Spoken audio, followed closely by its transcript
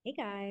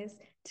Hey guys,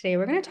 today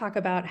we're going to talk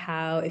about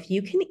how if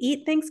you can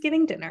eat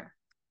Thanksgiving dinner,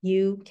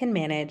 you can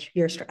manage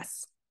your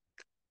stress.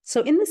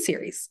 So, in this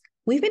series,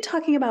 we've been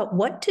talking about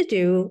what to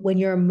do when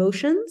your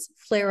emotions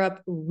flare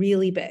up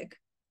really big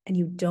and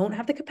you don't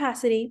have the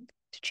capacity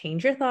to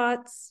change your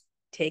thoughts,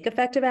 take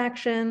effective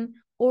action,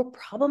 or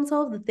problem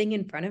solve the thing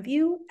in front of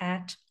you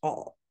at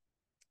all.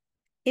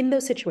 In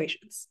those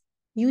situations,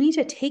 you need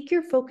to take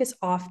your focus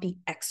off the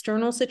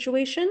external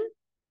situation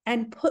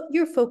and put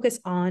your focus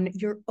on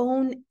your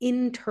own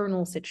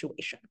internal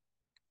situation.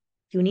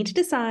 You need to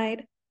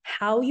decide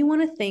how you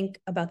want to think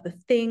about the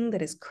thing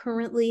that is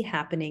currently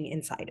happening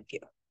inside of you.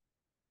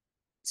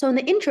 So, in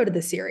the intro to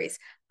the series,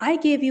 I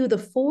gave you the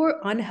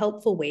 4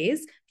 unhelpful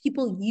ways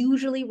people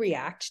usually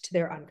react to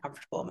their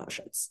uncomfortable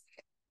emotions.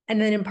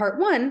 And then in part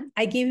 1,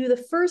 I gave you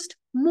the first,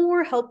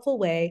 more helpful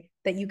way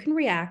that you can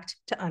react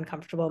to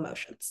uncomfortable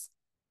emotions.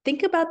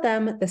 Think about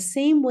them the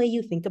same way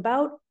you think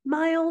about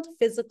mild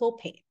physical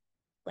pain,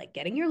 like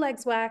getting your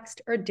legs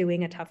waxed or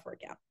doing a tough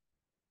workout.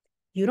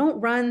 You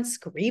don't run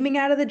screaming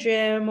out of the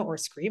gym or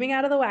screaming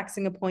out of the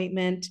waxing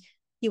appointment.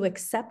 You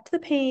accept the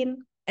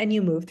pain and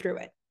you move through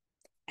it.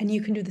 And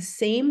you can do the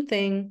same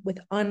thing with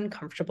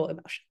uncomfortable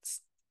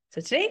emotions.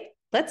 So today,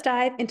 let's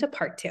dive into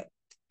part 2.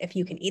 If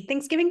you can eat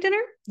Thanksgiving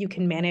dinner, you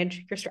can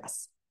manage your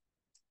stress.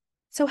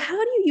 So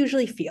how do you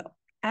usually feel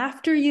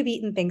after you've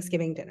eaten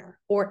Thanksgiving dinner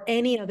or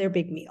any other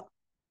big meal?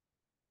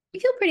 You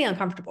feel pretty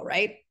uncomfortable,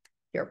 right?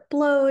 You're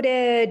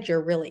bloated,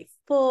 you're really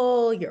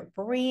full, your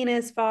brain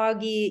is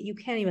foggy, you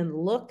can't even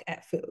look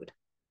at food.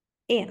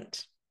 And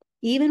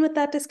even with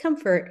that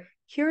discomfort,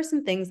 here are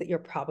some things that you're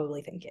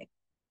probably thinking.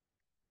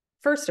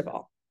 First of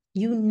all,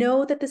 you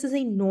know that this is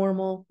a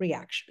normal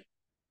reaction.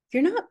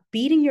 You're not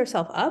beating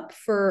yourself up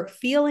for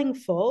feeling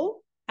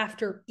full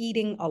after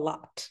eating a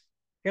lot.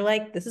 You're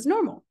like, this is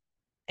normal.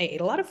 I ate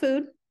a lot of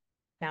food.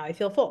 Now I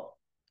feel full.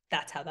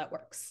 That's how that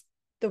works.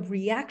 The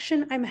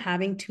reaction I'm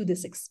having to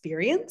this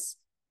experience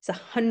is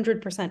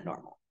 100%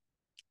 normal.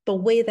 The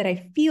way that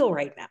I feel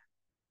right now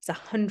is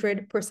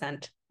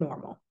 100%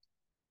 normal.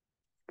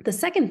 The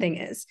second thing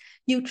is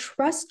you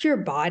trust your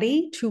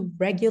body to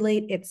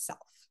regulate itself.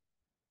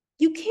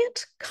 You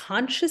can't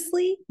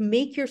consciously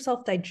make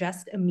yourself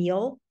digest a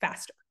meal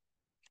faster.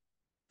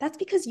 That's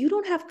because you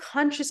don't have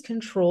conscious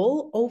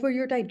control over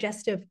your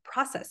digestive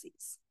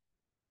processes.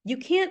 You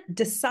can't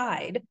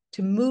decide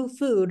to move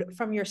food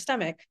from your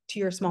stomach to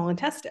your small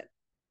intestine.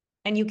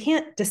 And you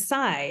can't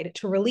decide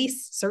to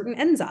release certain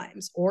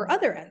enzymes or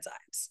other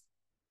enzymes.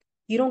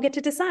 You don't get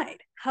to decide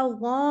how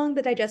long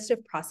the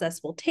digestive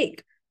process will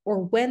take or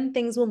when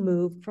things will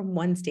move from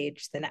one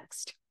stage to the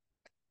next.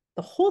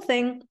 The whole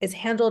thing is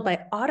handled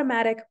by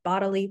automatic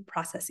bodily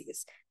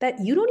processes that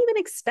you don't even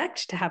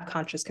expect to have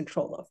conscious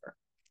control over.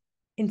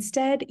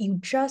 Instead, you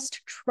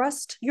just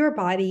trust your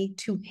body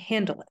to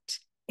handle it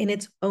in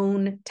its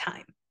own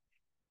time.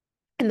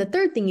 And the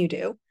third thing you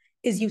do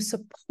is you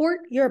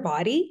support your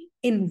body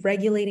in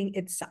regulating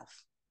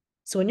itself.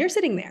 So when you're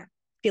sitting there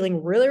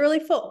feeling really, really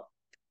full,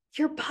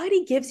 your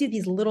body gives you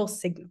these little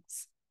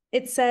signals.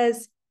 It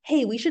says,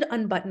 hey, we should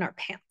unbutton our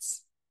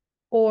pants.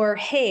 Or,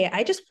 hey,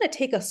 I just want to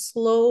take a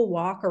slow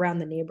walk around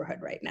the neighborhood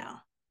right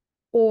now.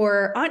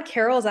 Or Aunt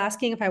Carol's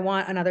asking if I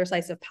want another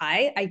slice of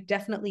pie. I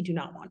definitely do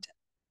not want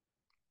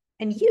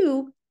it. And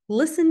you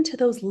listen to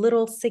those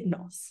little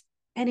signals.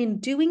 And in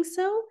doing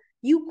so,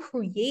 you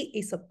create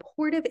a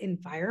supportive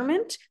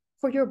environment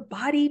for your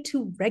body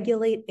to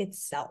regulate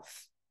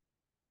itself.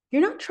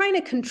 You're not trying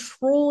to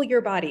control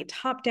your body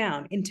top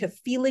down into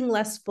feeling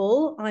less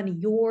full on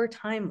your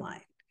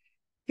timeline.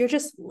 You're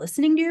just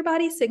listening to your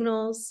body's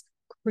signals,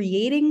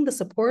 creating the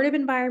supportive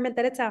environment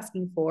that it's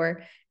asking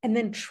for, and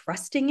then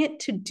trusting it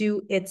to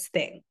do its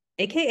thing,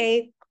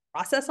 AKA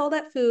process all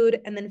that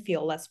food and then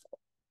feel less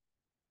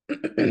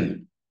full.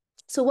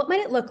 So what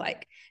might it look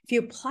like if you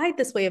applied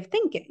this way of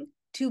thinking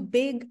to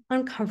big,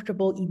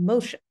 uncomfortable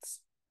emotions?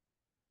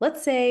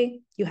 Let's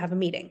say you have a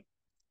meeting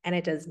and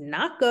it does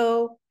not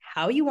go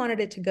how you wanted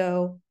it to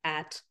go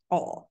at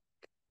all.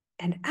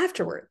 And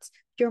afterwards,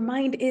 your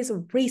mind is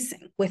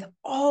racing with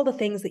all the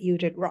things that you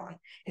did wrong.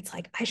 It's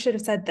like, I should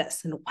have said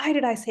this. And why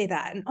did I say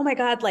that? And oh my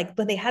God, like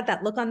when they had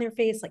that look on their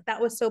face, like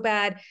that was so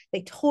bad.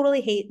 They totally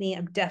hate me.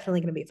 I'm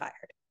definitely going to be fired.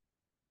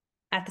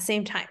 At the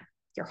same time,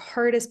 your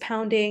heart is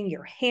pounding,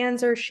 your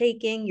hands are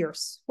shaking, you're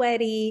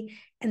sweaty,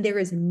 and there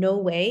is no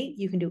way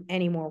you can do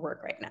any more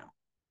work right now.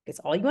 Because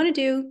all you want to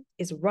do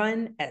is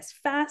run as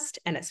fast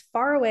and as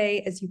far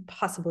away as you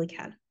possibly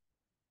can.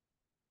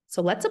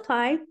 So let's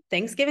apply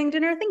Thanksgiving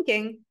dinner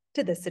thinking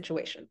to this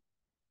situation.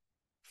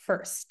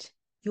 First,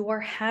 you are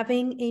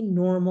having a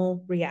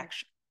normal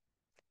reaction.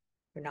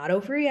 You're not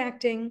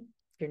overreacting,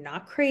 you're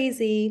not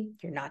crazy,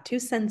 you're not too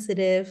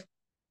sensitive.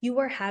 You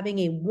are having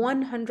a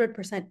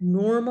 100%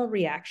 normal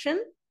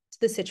reaction to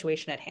the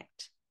situation at hand.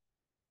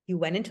 You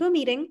went into a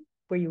meeting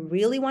where you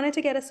really wanted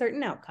to get a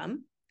certain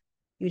outcome.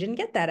 You didn't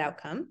get that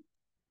outcome.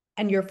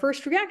 And your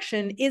first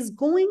reaction is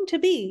going to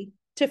be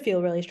to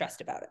feel really stressed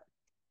about it.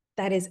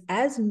 That is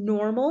as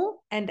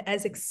normal and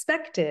as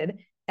expected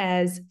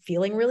as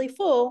feeling really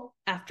full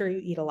after you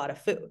eat a lot of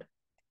food.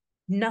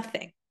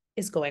 Nothing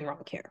is going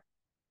wrong here.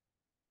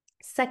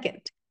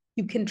 Second,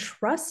 you can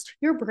trust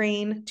your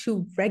brain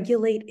to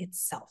regulate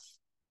itself.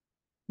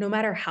 No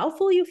matter how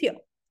full you feel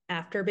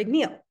after a big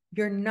meal,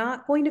 you're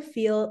not going to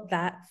feel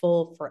that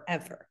full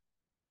forever.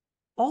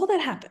 All that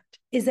happened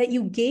is that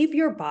you gave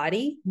your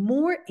body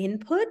more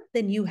input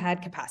than you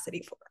had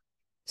capacity for.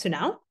 So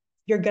now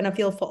you're going to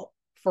feel full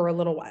for a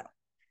little while.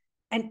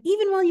 And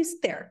even while you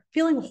sit there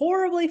feeling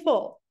horribly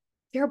full,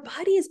 your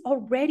body is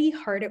already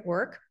hard at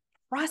work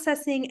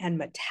processing and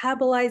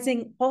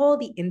metabolizing all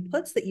the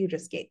inputs that you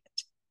just gave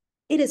it.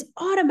 It is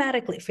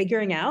automatically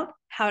figuring out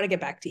how to get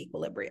back to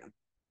equilibrium.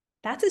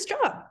 That's its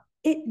job.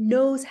 It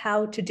knows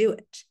how to do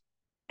it.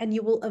 And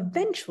you will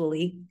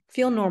eventually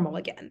feel normal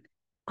again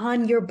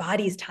on your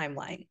body's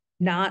timeline,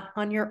 not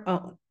on your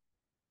own.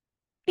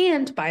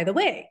 And by the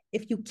way,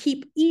 if you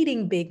keep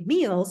eating big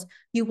meals,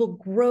 you will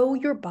grow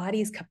your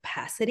body's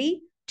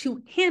capacity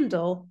to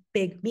handle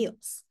big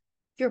meals.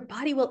 Your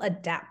body will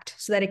adapt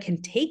so that it can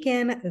take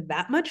in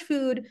that much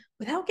food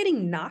without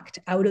getting knocked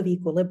out of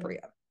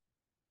equilibrium.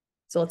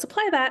 So let's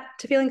apply that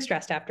to feeling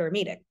stressed after a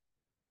meeting.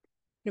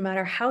 No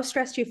matter how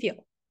stressed you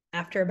feel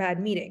after a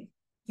bad meeting,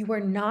 you are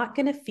not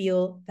going to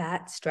feel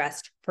that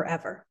stressed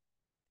forever.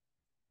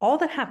 All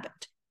that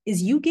happened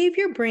is you gave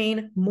your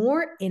brain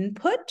more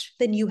input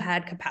than you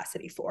had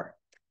capacity for,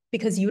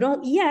 because you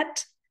don't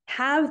yet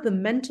have the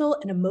mental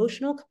and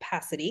emotional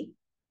capacity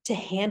to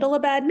handle a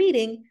bad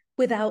meeting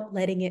without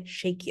letting it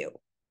shake you.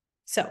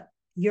 So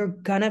you're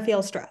going to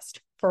feel stressed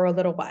for a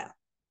little while.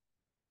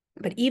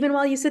 But even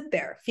while you sit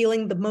there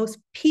feeling the most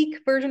peak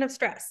version of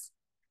stress,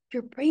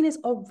 your brain is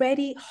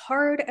already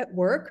hard at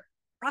work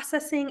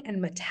processing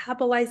and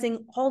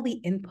metabolizing all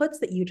the inputs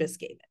that you just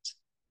gave it.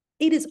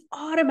 It is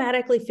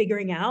automatically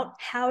figuring out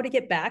how to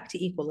get back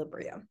to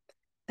equilibrium.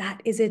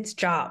 That is its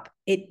job.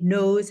 It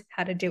knows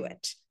how to do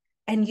it.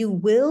 And you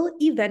will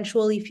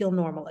eventually feel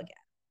normal again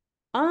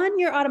on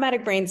your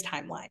automatic brain's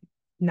timeline,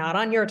 not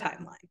on your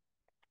timeline.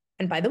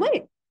 And by the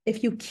way,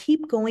 if you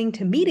keep going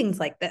to meetings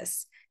like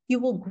this, you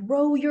will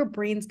grow your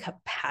brain's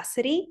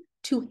capacity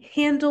to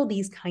handle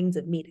these kinds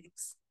of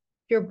meetings.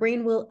 Your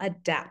brain will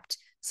adapt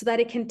so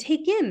that it can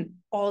take in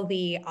all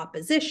the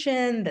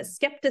opposition, the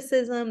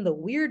skepticism, the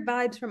weird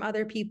vibes from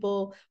other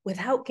people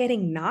without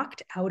getting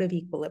knocked out of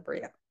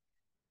equilibrium.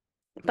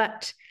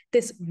 But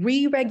this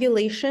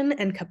re-regulation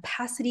and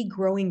capacity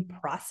growing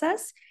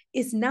process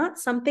is not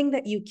something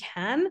that you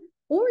can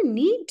or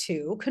need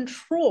to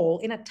control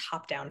in a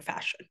top-down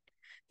fashion.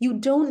 You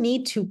don't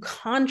need to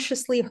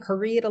consciously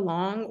hurry it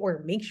along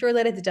or make sure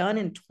that it's done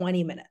in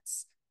 20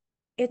 minutes.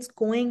 It's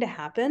going to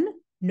happen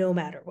no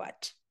matter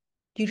what.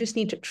 You just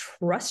need to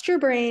trust your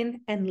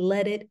brain and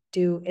let it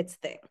do its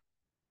thing.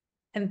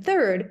 And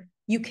third,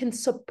 you can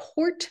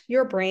support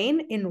your brain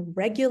in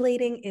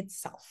regulating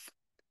itself.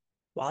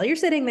 While you're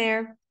sitting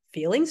there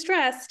feeling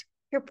stressed,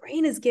 your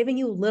brain is giving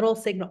you little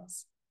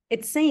signals.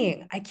 It's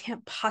saying, I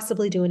can't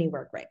possibly do any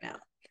work right now.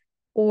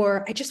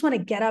 Or I just want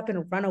to get up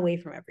and run away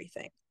from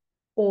everything.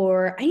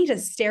 Or I need to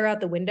stare out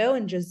the window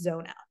and just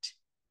zone out.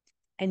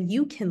 And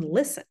you can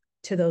listen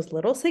to those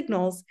little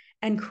signals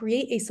and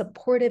create a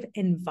supportive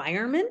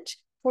environment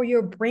for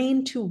your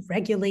brain to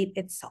regulate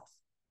itself.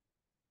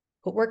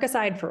 Put work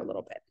aside for a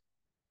little bit.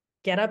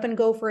 Get up and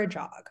go for a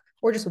jog,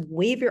 or just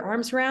wave your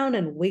arms around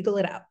and wiggle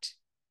it out.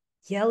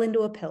 Yell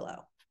into a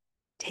pillow.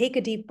 Take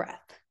a deep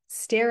breath.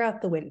 Stare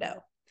out the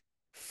window.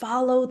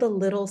 Follow the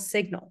little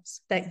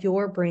signals that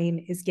your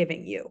brain is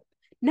giving you,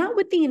 not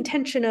with the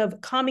intention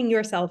of calming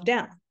yourself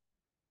down,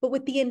 but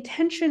with the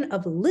intention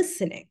of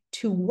listening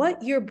to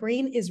what your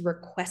brain is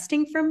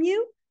requesting from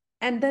you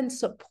and then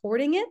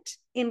supporting it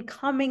in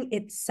calming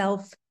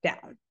itself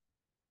down.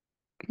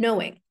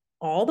 Knowing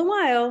all the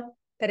while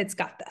that it's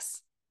got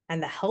this,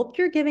 and the help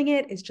you're giving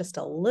it is just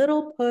a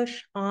little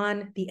push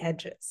on the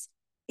edges.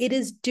 It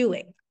is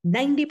doing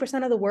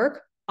 90% of the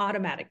work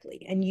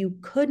automatically, and you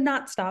could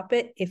not stop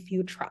it if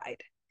you tried.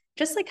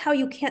 Just like how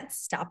you can't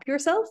stop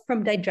yourself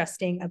from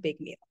digesting a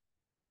big meal.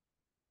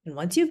 And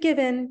once you've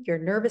given your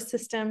nervous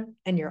system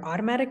and your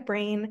automatic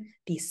brain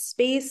the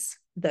space,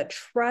 the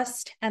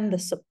trust, and the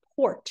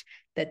support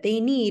that they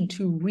need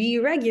to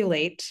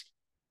re-regulate,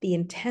 the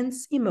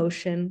intense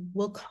emotion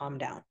will calm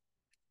down.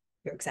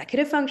 Your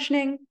executive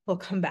functioning will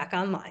come back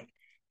online,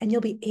 and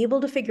you'll be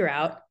able to figure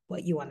out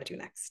what you want to do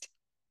next.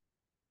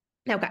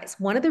 Now, guys,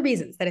 one of the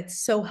reasons that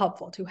it's so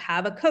helpful to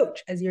have a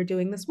coach as you're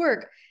doing this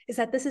work is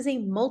that this is a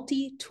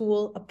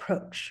multi-tool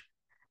approach.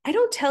 I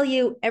don't tell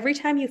you every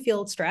time you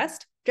feel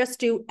stressed, just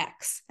do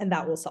X and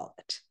that will solve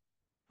it.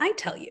 I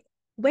tell you,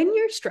 when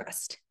you're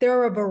stressed, there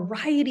are a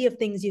variety of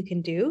things you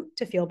can do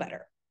to feel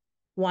better.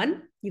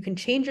 1, you can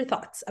change your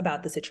thoughts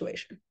about the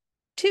situation.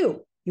 2,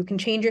 you can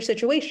change your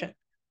situation.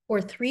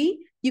 Or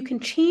 3, you can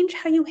change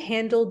how you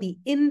handle the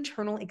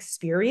internal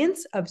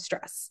experience of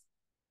stress.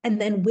 And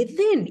then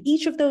within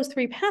each of those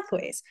 3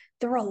 pathways,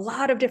 there are a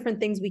lot of different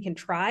things we can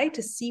try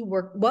to see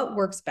what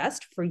works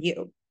best for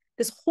you.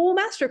 This whole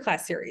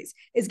masterclass series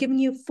is giving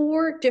you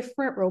 4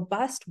 different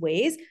robust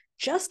ways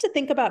just to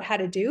think about how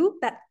to do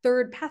that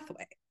 3rd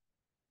pathway.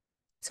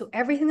 So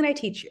everything that I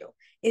teach you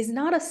is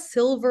not a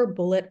silver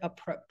bullet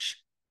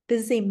approach.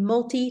 This is a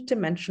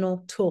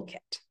multi-dimensional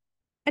toolkit.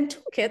 And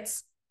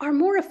toolkits are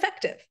more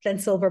effective than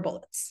silver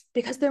bullets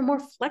because they're more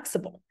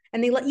flexible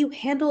and they let you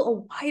handle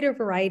a wider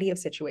variety of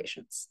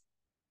situations.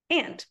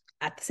 And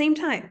at the same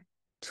time,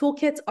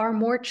 toolkits are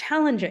more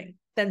challenging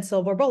than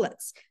silver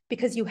bullets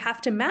because you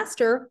have to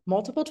master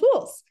multiple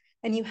tools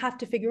and you have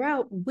to figure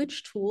out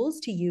which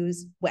tools to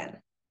use when.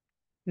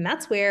 And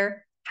that's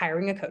where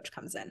hiring a coach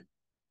comes in.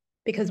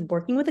 Because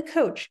working with a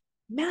coach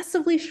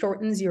massively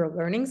shortens your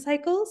learning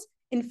cycles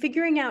in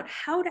figuring out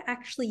how to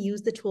actually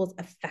use the tools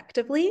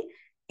effectively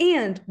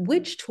and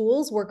which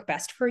tools work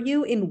best for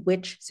you in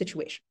which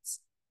situations.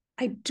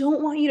 I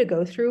don't want you to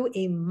go through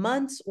a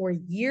months or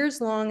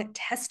years long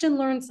test and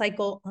learn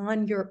cycle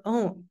on your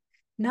own.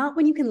 Not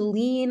when you can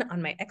lean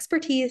on my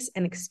expertise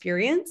and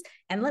experience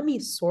and let me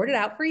sort it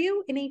out for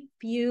you in a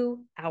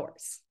few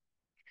hours.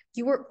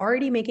 You are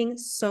already making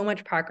so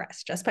much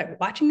progress just by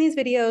watching these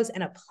videos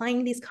and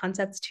applying these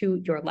concepts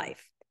to your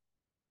life.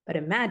 But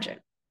imagine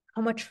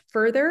how much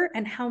further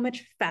and how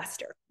much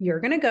faster you're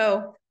going to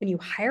go when you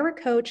hire a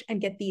coach and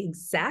get the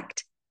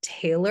exact,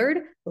 tailored,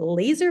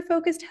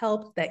 laser-focused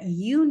help that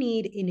you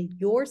need in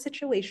your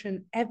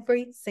situation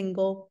every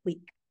single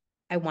week.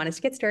 I want us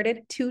to get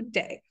started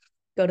today.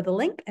 Go to the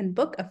link and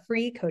book a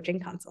free coaching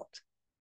consult.